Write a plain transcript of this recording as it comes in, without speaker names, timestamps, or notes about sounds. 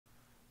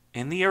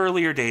In the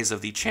earlier days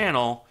of the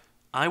channel,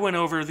 I went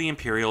over the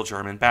Imperial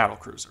German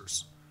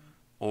battlecruisers,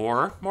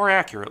 or, more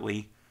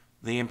accurately,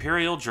 the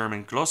Imperial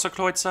German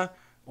Große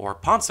or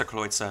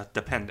Panzerkreuzer,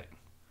 depending.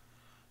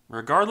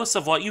 Regardless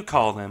of what you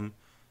call them,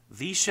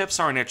 these ships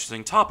are an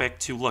interesting topic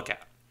to look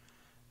at.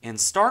 In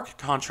stark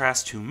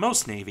contrast to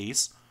most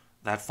navies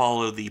that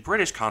follow the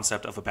British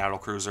concept of a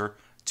battlecruiser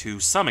to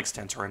some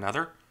extent or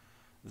another,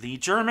 the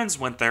Germans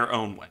went their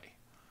own way.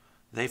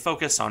 They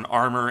focused on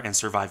armor and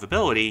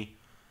survivability,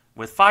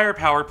 with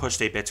firepower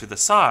pushed a bit to the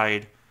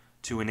side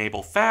to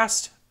enable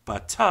fast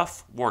but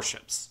tough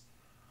warships.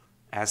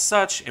 As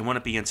such, it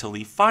wouldn't be until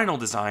the final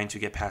design to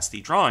get past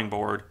the drawing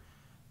board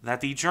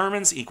that the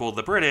Germans equaled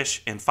the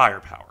British in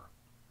firepower.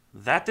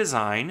 That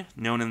design,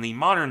 known in the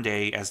modern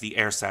day as the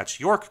Ersatz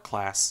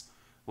Yorck-class,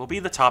 will be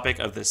the topic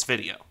of this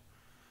video.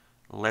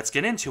 Let's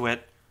get into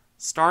it,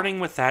 starting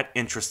with that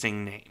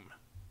interesting name.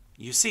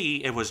 You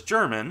see, it was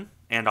German,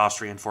 and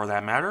Austrian for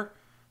that matter,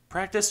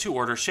 practice to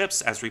order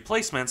ships as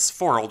replacements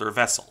for older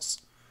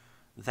vessels.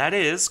 That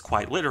is,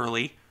 quite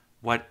literally,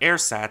 what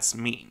Ersatz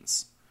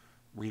means.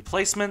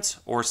 Replacement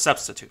or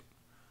substitute.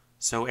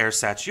 So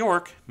Ersatz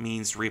Yorck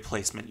means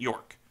replacement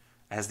York,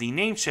 as the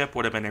named ship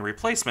would have been a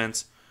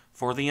replacement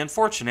for the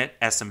unfortunate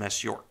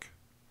SMS York.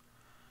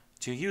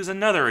 To use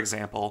another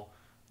example,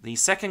 the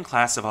second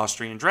class of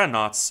Austrian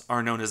dreadnoughts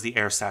are known as the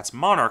Ersatz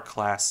Monarch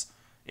class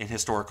in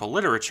historical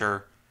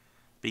literature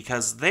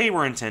because they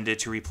were intended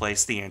to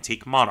replace the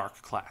antique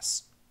Monarch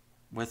class.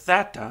 With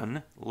that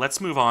done, let's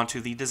move on to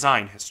the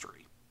design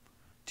history.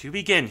 To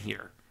begin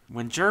here,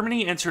 when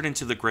Germany entered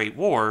into the Great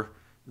War,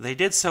 they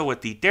did so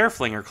with the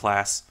Derfflinger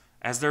class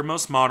as their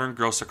most modern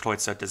Große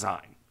Kreuzer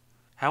design.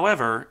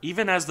 However,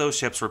 even as those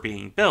ships were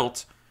being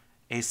built,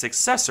 a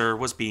successor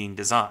was being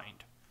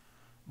designed.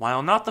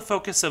 While not the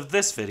focus of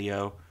this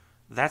video,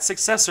 that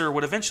successor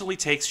would eventually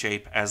take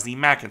shape as the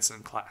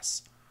Mackensen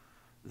class.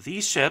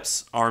 These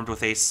ships, armed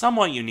with a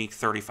somewhat unique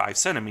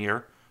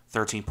 35cm,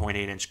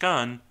 13.8-inch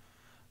gun,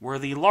 were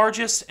the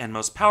largest and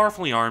most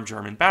powerfully armed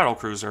German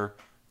battlecruiser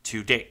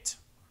to date.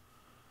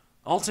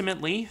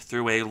 Ultimately,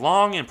 through a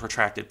long and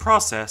protracted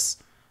process,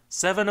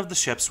 7 of the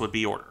ships would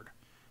be ordered.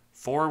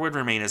 4 would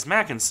remain as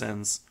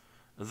Mackensens,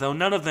 though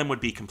none of them would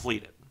be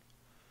completed.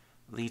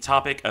 The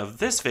topic of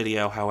this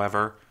video,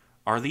 however,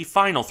 are the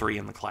final 3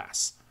 in the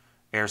class: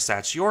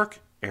 Ersatz Yorck,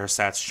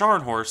 Ersatz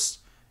Scharnhorst,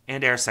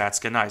 and Ersatz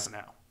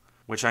Gneisenau,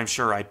 which I'm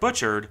sure I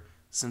butchered,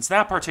 since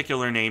that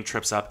particular name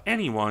trips up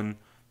anyone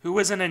who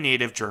isn't a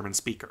native German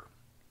speaker.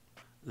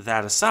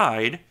 That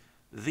aside,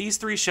 these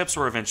 3 ships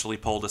were eventually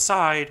pulled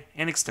aside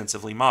and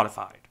extensively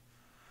modified.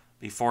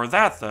 Before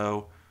that,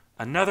 though,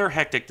 another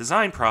hectic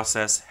design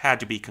process had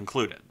to be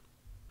concluded.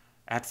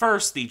 At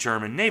first, the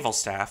German naval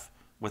staff,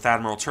 with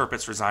Admiral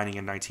Tirpitz resigning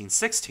in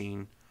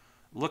 1916,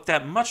 looked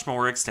at much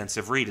more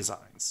extensive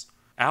redesigns.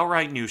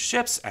 Outright new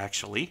ships,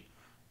 actually,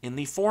 in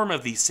the form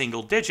of the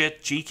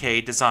single-digit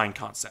GK design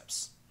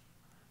concepts.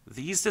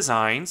 These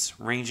designs,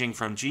 ranging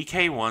from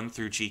GK1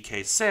 through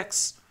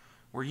GK6,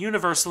 were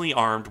universally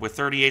armed with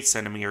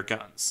 38cm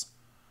guns.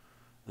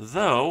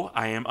 Though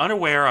I am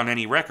unaware on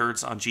any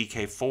records on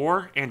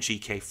GK4 and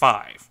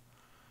GK5,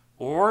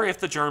 or if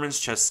the Germans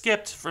just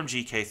skipped from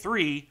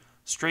GK3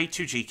 straight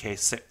to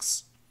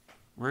GK6.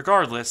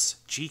 Regardless,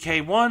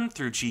 GK1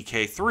 through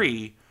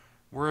GK3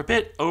 were a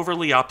bit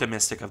overly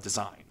optimistic of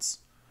designs,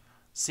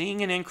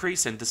 seeing an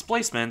increase in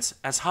displacement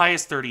as high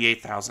as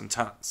 38,000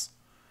 tons,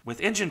 with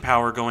engine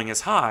power going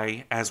as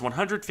high as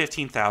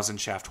 115,000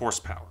 shaft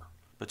horsepower.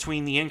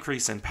 Between the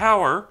increase in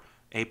power,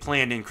 a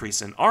planned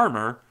increase in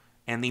armor,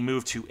 and the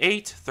move to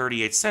 8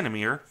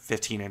 38cm,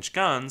 15-inch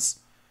guns,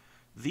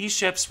 these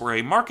ships were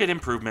a marked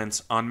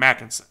improvement on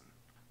Mackensen.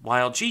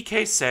 While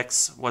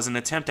GK6 was an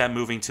attempt at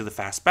moving to the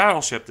fast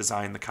battleship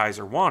design the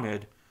Kaiser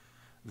wanted,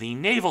 the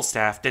naval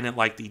staff didn't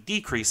like the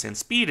decrease in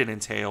speed it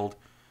entailed,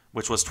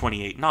 which was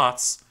 28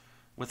 knots,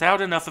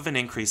 without enough of an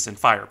increase in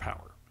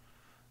firepower.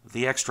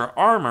 The extra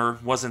armor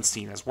wasn't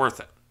seen as worth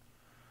it.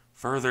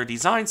 Further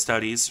design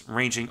studies,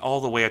 ranging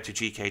all the way up to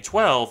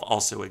GK12,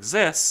 also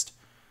exist,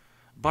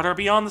 but are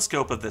beyond the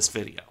scope of this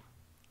video.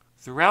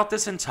 Throughout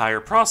this entire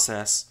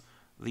process,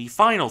 the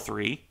final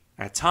 3,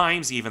 at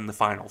times even the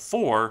final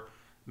 4,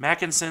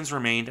 Mackensens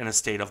remained in a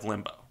state of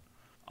limbo.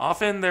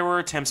 Often there were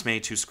attempts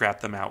made to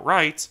scrap them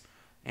outright,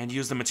 and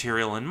use the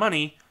material and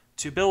money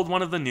to build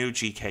one of the new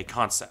GK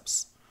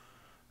concepts.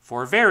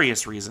 For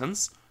various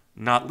reasons,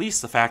 not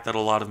least the fact that a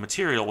lot of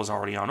material was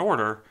already on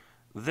order,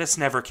 this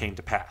never came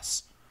to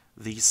pass.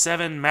 The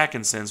 7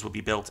 Mackensens would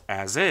be built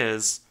as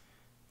is,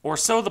 or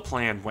so the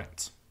plan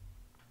went.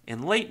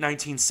 In late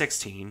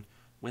 1916,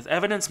 with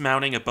evidence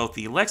mounting of both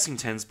the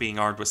Lexingtons being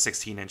armed with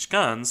 16-inch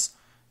guns,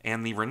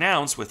 and the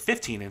Renowns with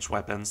 15-inch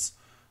weapons,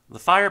 the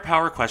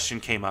firepower question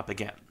came up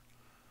again.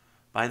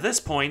 By this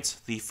point,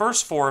 the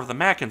first 4 of the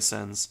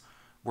Mackensens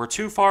were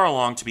too far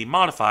along to be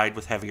modified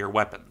with heavier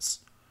weapons.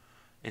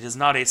 It is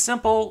not a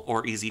simple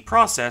or easy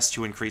process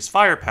to increase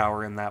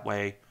firepower in that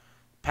way,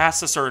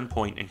 past a certain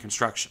point in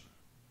construction.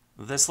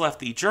 This left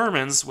the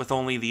Germans with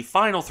only the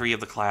final 3 of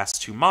the class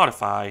to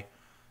modify,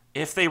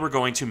 if they were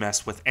going to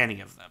mess with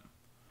any of them.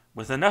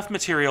 With enough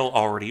material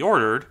already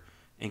ordered,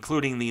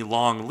 including the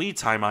long lead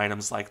time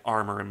items like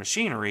armor and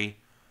machinery,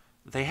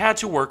 they had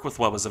to work with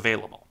what was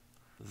available.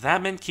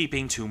 That meant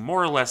keeping to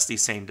more or less the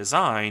same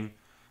design,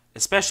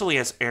 especially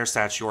as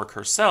Ersatz Yorck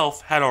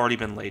herself had already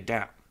been laid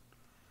down.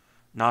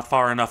 Not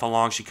far enough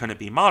along she couldn't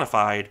be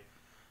modified,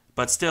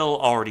 but still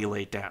already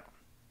laid down.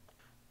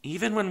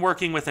 Even when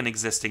working with an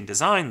existing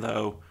design,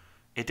 though,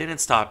 it didn't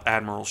stop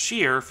Admiral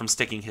Scheer from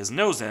sticking his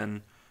nose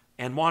in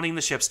and wanting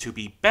the ships to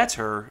be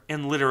better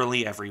in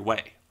literally every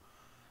way.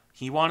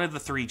 He wanted the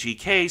 3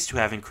 GKs to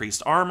have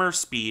increased armor,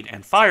 speed,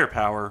 and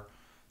firepower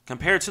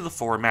compared to the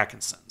 4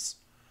 Mackensens.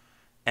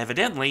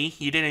 Evidently,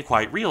 he didn't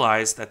quite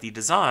realize that the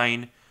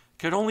design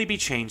could only be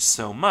changed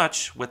so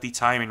much with the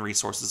time and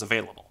resources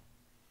available.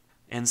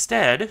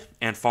 Instead,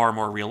 and far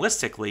more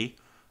realistically,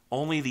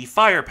 only the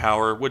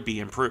firepower would be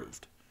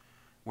improved.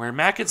 Where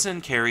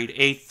Mackensen carried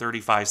 8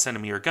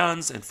 35cm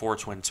guns and 4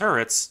 twin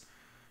turrets,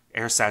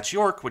 Ersatz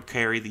Yorck would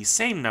carry the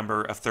same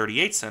number of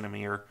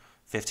 38cm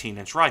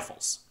 15-inch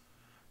rifles,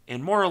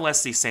 in more or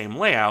less the same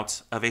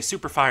layout of a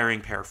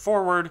superfiring pair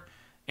forward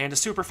and a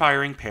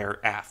superfiring pair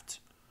aft.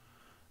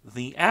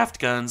 The aft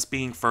guns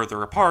being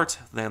further apart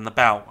than the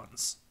bow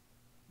ones.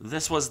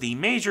 This was the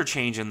major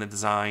change in the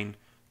design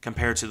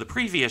compared to the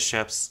previous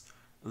ships,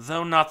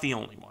 though not the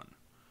only one.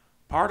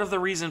 Part of the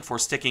reason for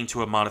sticking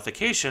to a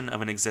modification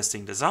of an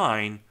existing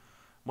design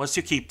was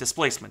to keep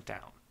displacement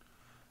down.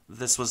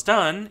 This was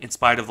done, in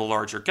spite of the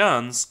larger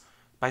guns,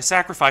 by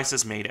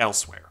sacrifices made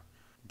elsewhere.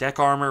 Deck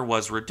armor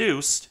was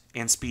reduced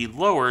and speed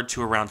lowered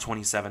to around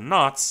 27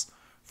 knots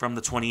from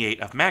the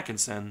 28 of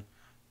Mackensen,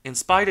 in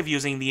spite of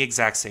using the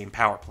exact same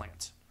power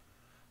plant.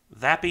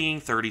 That being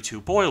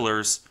 32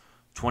 boilers,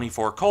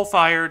 24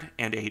 coal-fired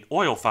and 8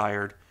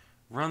 oil-fired,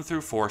 run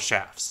through 4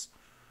 shafts.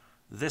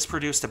 This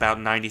produced about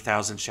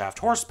 90,000 shaft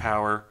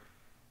horsepower,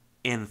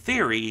 in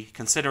theory,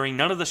 considering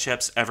none of the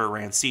ships ever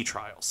ran sea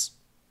trials.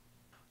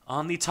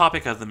 On the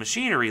topic of the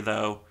machinery,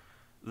 though,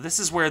 this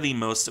is where the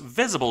most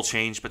visible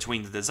change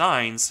between the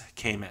designs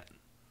came in.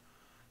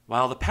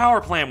 While the power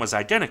plant was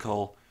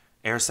identical,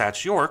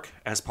 Ersatz Yorck,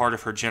 as part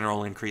of her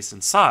general increase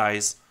in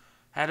size,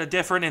 had a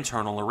different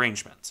internal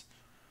arrangement.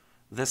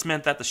 This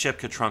meant that the ship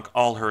could trunk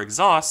all her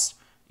exhausts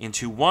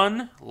into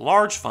one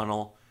large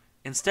funnel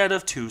instead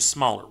of 2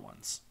 smaller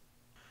ones.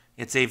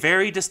 It's a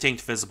very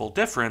distinct visible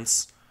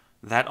difference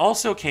that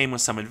also came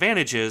with some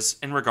advantages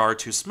in regard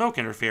to smoke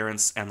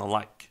interference and the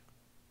like.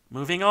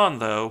 Moving on,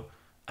 though,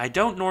 I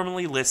don't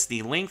normally list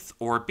the length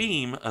or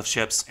beam of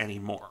ships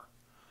anymore.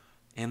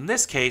 In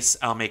this case,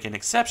 I'll make an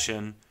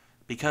exception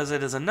because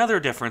it is another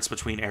difference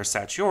between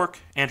Ersatz Yorck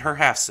and her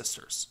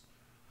half-sisters.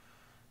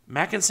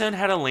 Mackensen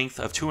had a length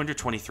of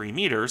 223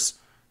 meters,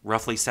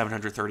 roughly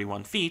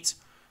 731 feet,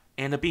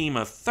 and a beam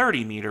of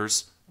 30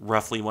 meters,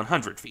 roughly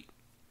 100 feet,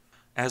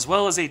 as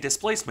well as a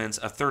displacement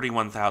of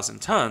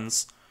 31,000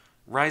 tons,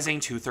 rising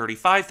to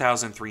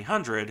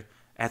 35,300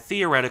 at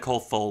theoretical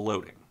full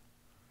loading.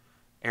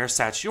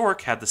 Ersatz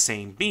Yorck had the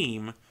same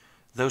beam,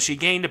 though she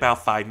gained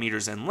about 5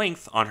 meters in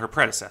length on her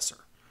predecessor,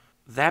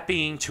 that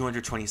being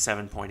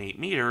 227.8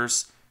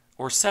 meters,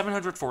 or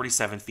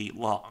 747 feet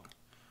long.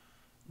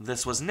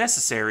 This was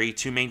necessary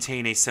to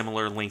maintain a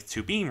similar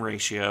length-to-beam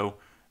ratio,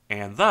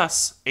 and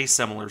thus a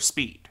similar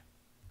speed.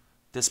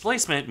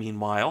 Displacement,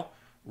 meanwhile,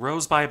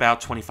 rose by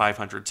about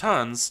 2,500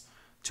 tons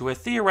to a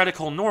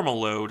theoretical normal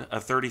load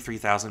of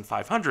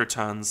 33,500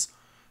 tons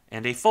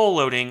and a full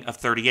loading of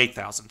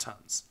 38,000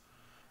 tons.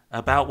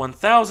 About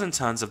 1,000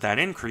 tons of that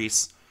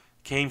increase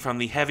came from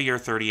the heavier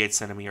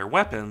 38cm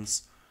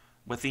weapons,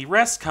 with the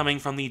rest coming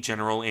from the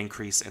general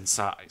increase in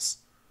size.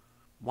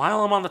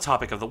 While I'm on the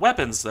topic of the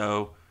weapons,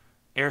 though,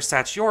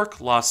 Ersatz Yorck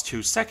lost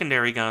 2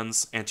 secondary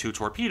guns and 2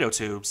 torpedo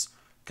tubes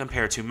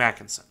compared to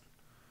Mackensen.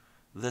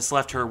 This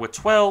left her with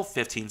 12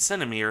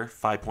 15cm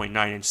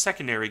 5.9-inch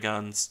secondary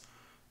guns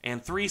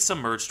and 3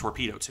 submerged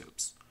torpedo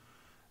tubes,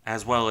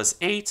 as well as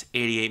 8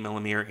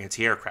 88mm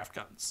anti-aircraft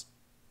guns.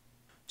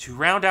 To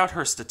round out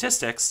her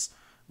statistics,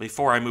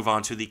 before I move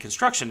on to the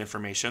construction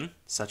information,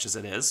 such as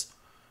it is,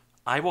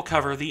 I will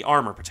cover the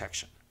armor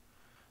protection.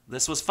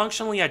 This was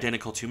functionally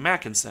identical to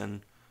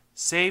Mackensen,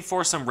 save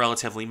for some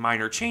relatively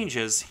minor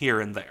changes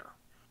here and there.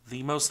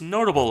 The most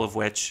notable of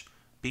which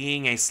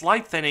being a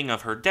slight thinning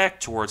of her deck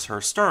towards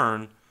her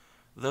stern,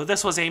 though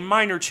this was a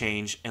minor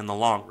change in the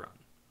long run.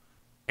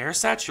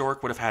 Ersatz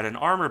Yorck would have had an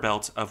armor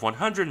belt of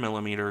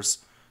 100mm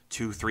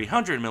to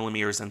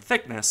 300mm in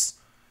thickness,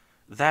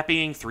 that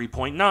being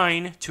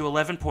 3.9 to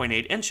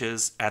 11.8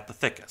 inches at the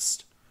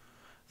thickest.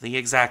 The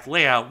exact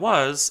layout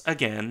was,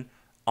 again,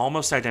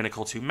 almost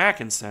identical to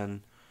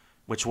Mackensen,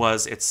 which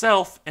was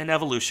itself an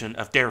evolution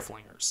of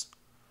Derflinger's.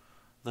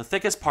 The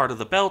thickest part of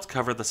the belt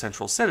covered the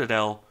central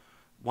citadel,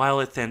 while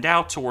it thinned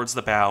out towards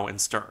the bow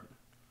and stern.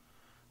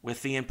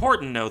 With the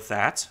important note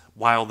that,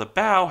 while the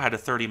bow had a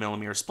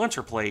 30mm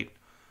splinter plate,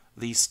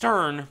 the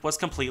stern was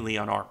completely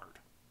unarmored.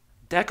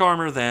 Deck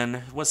armor,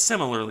 then, was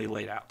similarly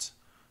laid out.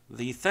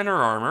 The thinner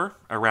armor,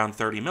 around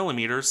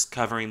 30mm,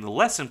 covering the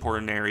less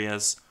important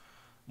areas,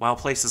 while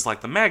places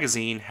like the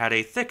magazine had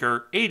a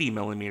thicker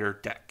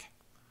 80mm deck.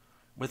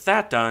 With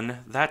that done,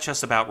 that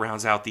just about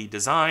rounds out the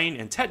design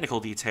and technical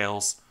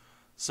details,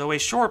 so a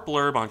short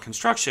blurb on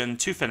construction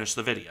to finish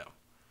the video.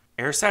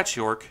 Ersatz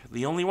Yorck,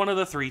 the only one of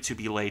the three to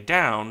be laid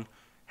down,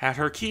 had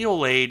her keel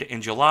laid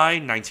in July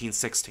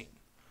 1916.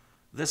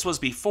 This was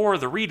before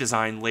the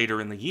redesign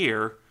later in the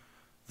year,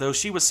 though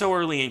she was so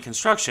early in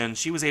construction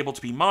she was able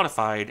to be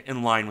modified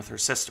in line with her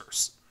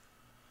sisters.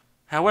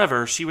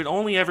 However, she would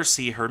only ever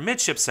see her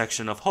midship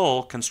section of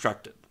hull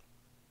constructed.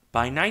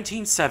 By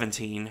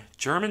 1917,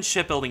 German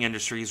shipbuilding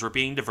industries were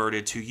being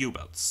diverted to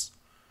U-boats.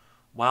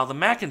 While the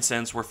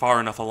Mackensens were far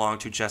enough along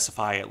to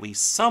justify at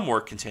least some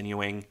work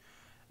continuing,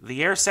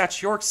 the Ersatz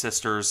Yorck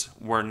sisters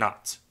were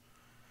not.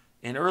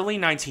 In early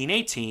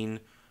 1918,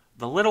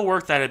 the little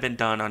work that had been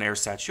done on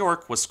Ersatz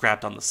Yorck was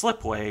scrapped on the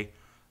slipway,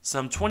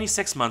 some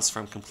 26 months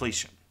from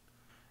completion.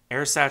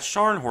 Ersatz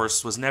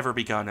Scharnhorst was never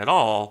begun at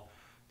all,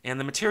 and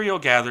the material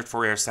gathered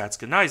for Ersatz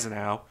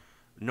Gneisenau,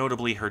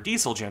 notably her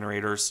diesel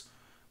generators,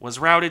 was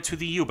routed to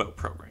the U-boat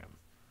program.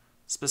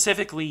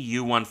 Specifically,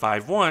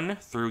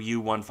 U-151 through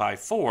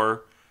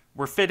U-154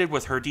 were fitted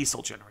with her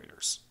diesel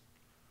generators.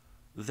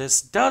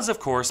 This does, of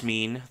course,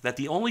 mean that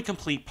the only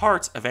complete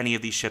parts of any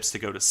of these ships to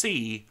go to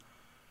sea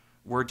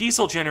were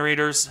diesel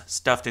generators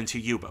stuffed into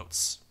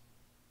U-boats.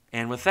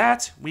 And with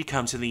that, we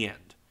come to the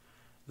end.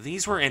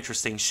 These were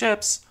interesting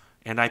ships,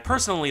 and I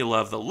personally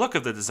love the look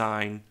of the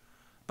design,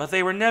 but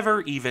they were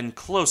never even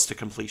close to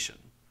completion.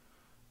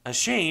 A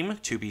shame,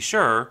 to be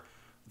sure,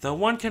 though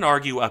one can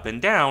argue up and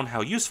down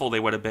how useful they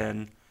would have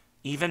been,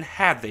 even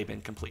had they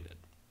been completed.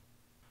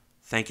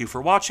 Thank you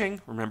for watching.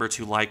 Remember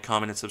to like,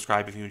 comment, and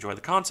subscribe if you enjoy the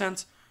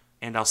content,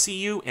 and I'll see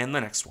you in the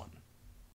next one.